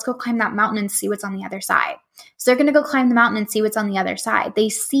 hey, let's go climb that mountain and see what's on the other side. So they're going to go climb the mountain and see what's on the other side. They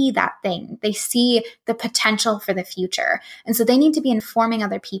see that thing. They see the potential for the future. And so they need to be informing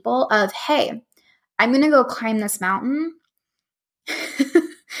other people of, hey, I'm going to go climb this mountain.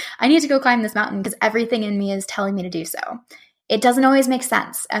 I need to go climb this mountain because everything in me is telling me to do so. It doesn't always make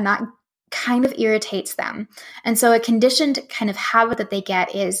sense. And that kind of irritates them. And so a conditioned kind of habit that they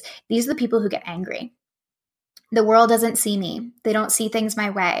get is these are the people who get angry. The world doesn't see me. They don't see things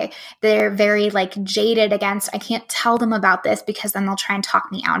my way. They're very like jaded against, I can't tell them about this because then they'll try and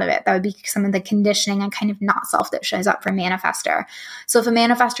talk me out of it. That would be some of the conditioning and kind of not self that shows up for a manifestor. So if a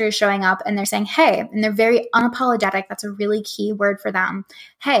manifestor is showing up and they're saying, hey, and they're very unapologetic, that's a really key word for them.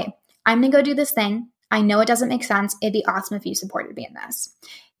 Hey, I'm going to go do this thing. I know it doesn't make sense. It'd be awesome if you supported me in this.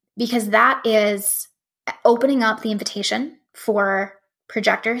 Because that is opening up the invitation for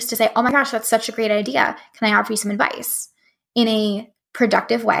projectors to say, oh my gosh, that's such a great idea. Can I offer you some advice in a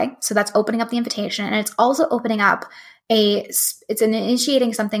productive way? So that's opening up the invitation. And it's also opening up it's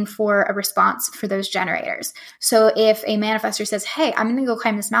initiating something for a response for those generators. So if a manifestor says, hey, I'm going to go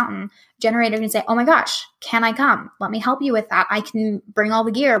climb this mountain, generator can say, oh my gosh, can I come? Let me help you with that. I can bring all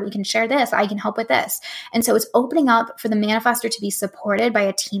the gear. We can share this. I can help with this. And so it's opening up for the manifestor to be supported by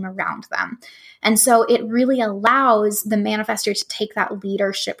a team around them. And so it really allows the manifestor to take that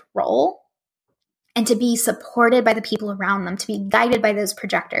leadership role and to be supported by the people around them, to be guided by those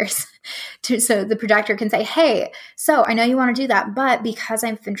projectors. So the projector can say, hey, so I know you want to do that, but because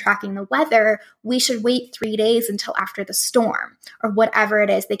I've been tracking the weather, we should wait 3 days until after the storm or whatever it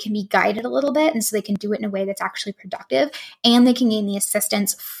is. They can be guided a little bit, and so they can do it in a way that's actually productive, and they can gain the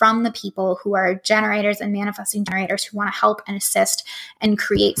assistance from the people who are generators and manifesting generators who want to help and assist and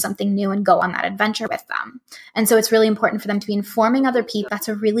create something new and go on that adventure with them. And so it's really important for them to be informing other people. That's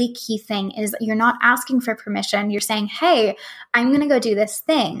a really key thing, is that you're not asking for permission. You're saying, hey, I'm going to go do this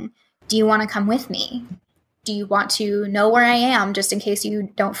thing. Do you want to come with me? Do you want to know where I am just in case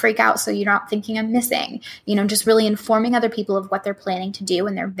you don't freak out so you're not thinking I'm missing? Just really informing other people of what they're planning to do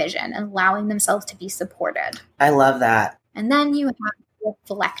and their vision and allowing themselves to be supported. I love that. And then you have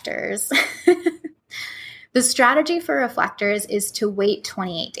reflectors. The strategy for reflectors is to wait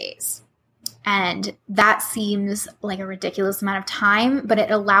 28 days. And that seems like a ridiculous amount of time, but it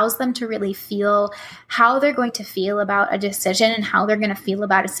allows them to really feel how they're going to feel about a decision and how they're going to feel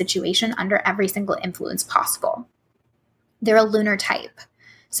about a situation under every single influence possible. They're a lunar type.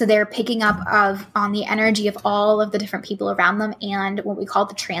 So they're picking up on the energy of all of the different people around them and what we call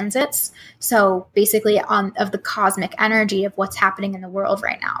the transits. So basically of the cosmic energy of what's happening in the world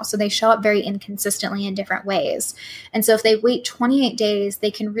right now. So they show up very inconsistently in different ways. And so if they wait 28 days,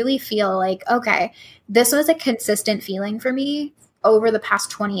 they can really feel like, okay, this was a consistent feeling for me over the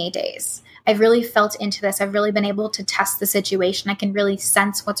past 28 days. I've really felt into this. I've really been able to test the situation. I can really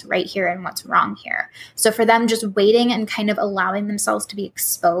sense what's right here and what's wrong here. So for them, just waiting and kind of allowing themselves to be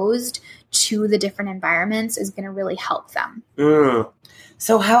exposed to the different environments is going to really help them.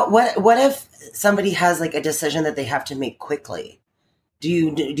 So what if somebody has like a decision that they have to make quickly? Do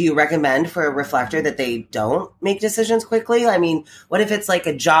you recommend for a reflector that they don't make decisions quickly? I mean, what if it's like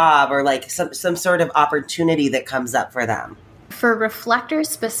a job or like some sort of opportunity that comes up for them? For reflectors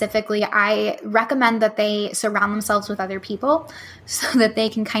specifically, I recommend that they surround themselves with other people so that they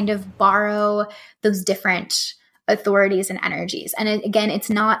can kind of borrow those different authorities and energies. And again, it's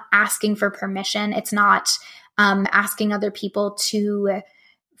not asking for permission. It's not asking other people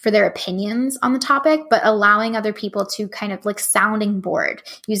for their opinions on the topic, but allowing other people to kind of like sounding board,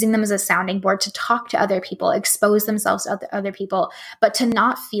 using them as a sounding board to talk to other people, expose themselves to other people, but to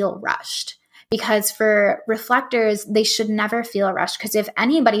not feel rushed. Because for reflectors, they should never feel rushed. Because if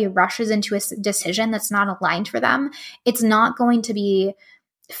anybody rushes into a decision that's not aligned for them, it's not going to be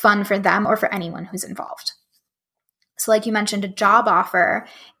fun for them or for anyone who's involved. So like you mentioned, a job offer,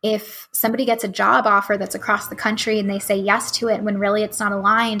 if somebody gets a job offer that's across the country and they say yes to it when really it's not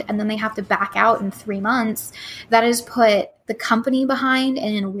aligned, and then they have to back out in 3 months, that has put the company behind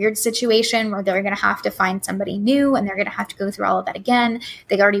and in a weird situation where they're going to have to find somebody new and they're going to have to go through all of that again.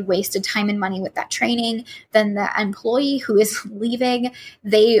 They already wasted time and money with that training. Then the employee who is leaving,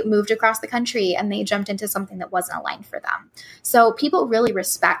 they moved across the country and they jumped into something that wasn't aligned for them. So people really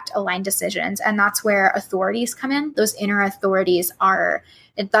respect aligned decisions, and that's where authorities come in. Those inner authorities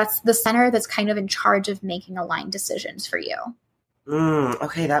that's the center that's kind of in charge of making aligned decisions for you.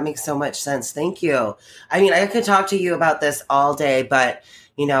 Okay, that makes so much sense. Thank you. I mean, I could talk to you about this all day, but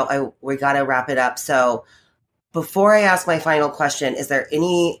we got to wrap it up. So before I ask my final question, is there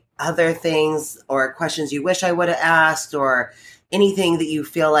any other things or questions you wish I would have asked, or anything that you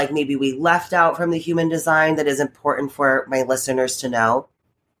feel like maybe we left out from the human design that is important for my listeners to know?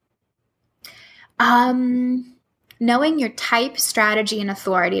 Knowing your type, strategy, and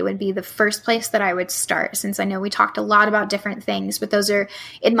authority would be the first place that I would start, since I know we talked a lot about different things, but those are,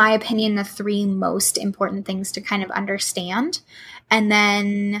 in my opinion, the 3 most important things to kind of understand. And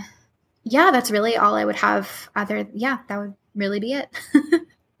then, that's really all I would have that would really be it.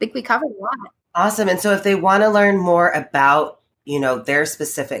 think we covered a lot. Awesome. And so if they want to learn more about, their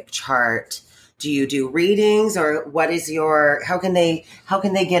specific chart, do you do readings, or how can they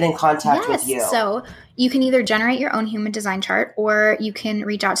get in contact with you? So you can either generate your own human design chart, or you can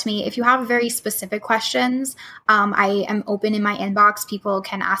reach out to me. If you have very specific questions, I am open in my inbox. People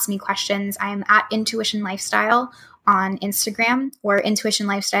can ask me questions. I'm at Intuition Lifestyle on Instagram, or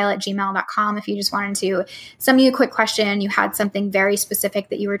intuitionlifestyle@gmail.com. If you just wanted to send me a quick question, you had something very specific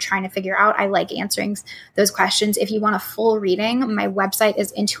that you were trying to figure out, I like answering those questions. If you want a full reading, my website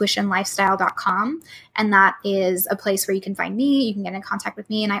is intuitionlifestyle.com. And that is a place where you can find me. You can get in contact with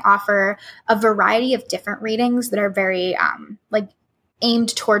me. And I offer a variety of different readings that are very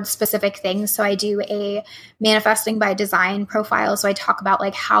aimed towards specific things. So I do a manifesting by design profile. So I talk about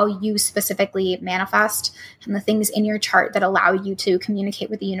like how you specifically manifest and the things in your chart that allow you to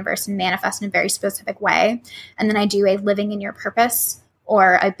communicate with the universe and manifest in a very specific way. And then I do a living in your purpose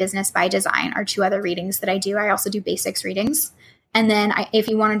or a business by design are two other readings that I do. I also do basics readings. And then if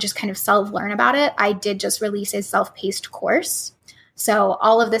you want to just kind of self-learn about it, I did just release a self-paced course. So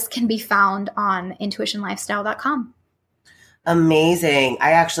all of this can be found on intuitionlifestyle.com. Amazing.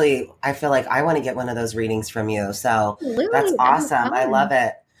 I feel like I want to get one of those readings from you. So that's awesome. I love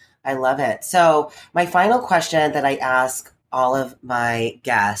it. I love it. So my final question that I ask all of my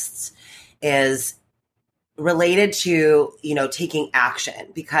guests is related to, taking action,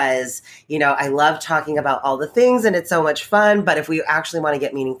 because, I love talking about all the things and it's so much fun, but if we actually want to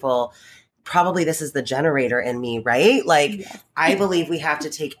get meaningful, probably this is the generator in me, right? Like, yes. I believe we have to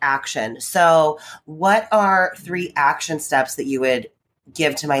take action. So what are 3 action steps that you would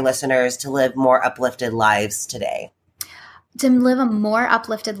give to my listeners to live more uplifted lives today? To live a more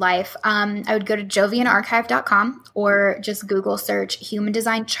uplifted life, I would go to jovianarchive.com or just Google search human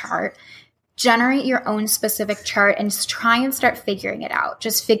design chart. Generate your own specific chart and try and start figuring it out.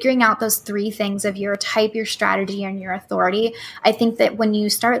 Just figuring out those 3 things of your type, your strategy, and your authority. I think that when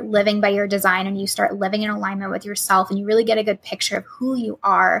you start living by your design and you start living in alignment with yourself and you really get a good picture of who you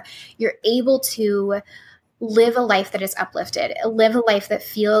are, you're able to live a life that is uplifted, live a life that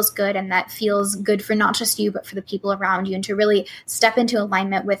feels good and that feels good for not just you, but for the people around you, and to really step into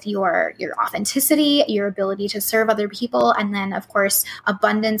alignment with your authenticity, your ability to serve other people, and then, of course,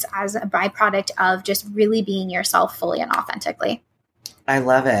 abundance as a byproduct of just really being yourself fully and authentically. I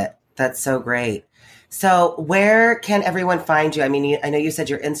love it. That's so great. So where can everyone find you? I mean, I know you said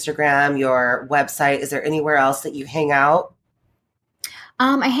your Instagram, your website. Is there anywhere else that you hang out?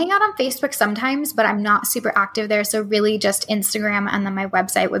 I hang out on Facebook sometimes, but I'm not super active there. So really just Instagram and then my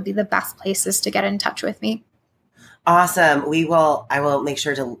website would be the best places to get in touch with me. Awesome. I will make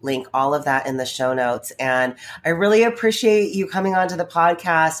sure to link all of that in the show notes. And I really appreciate you coming onto the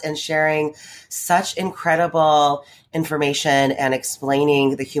podcast and sharing such incredible information and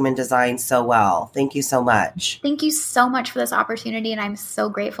explaining the human design so well. Thank you so much. Thank you so much for this opportunity. And I'm so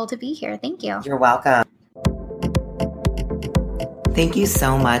grateful to be here. Thank you. You're welcome. Thank you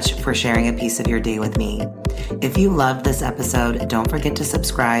so much for sharing a piece of your day with me. If you loved this episode, don't forget to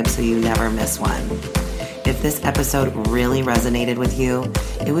subscribe so you never miss one. If this episode really resonated with you,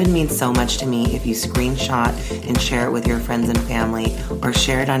 it would mean so much to me if you screenshot and share it with your friends and family, or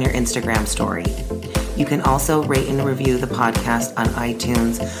share it on your Instagram story. You can also rate and review the podcast on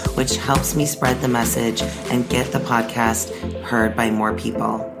iTunes, which helps me spread the message and get the podcast heard by more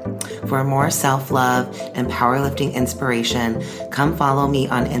people. For more self-love and powerlifting inspiration, come follow me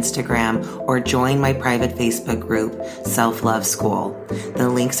on Instagram or join my private Facebook group, Self-Love School. The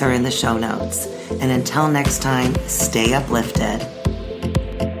links are in the show notes. And until next time, stay uplifted.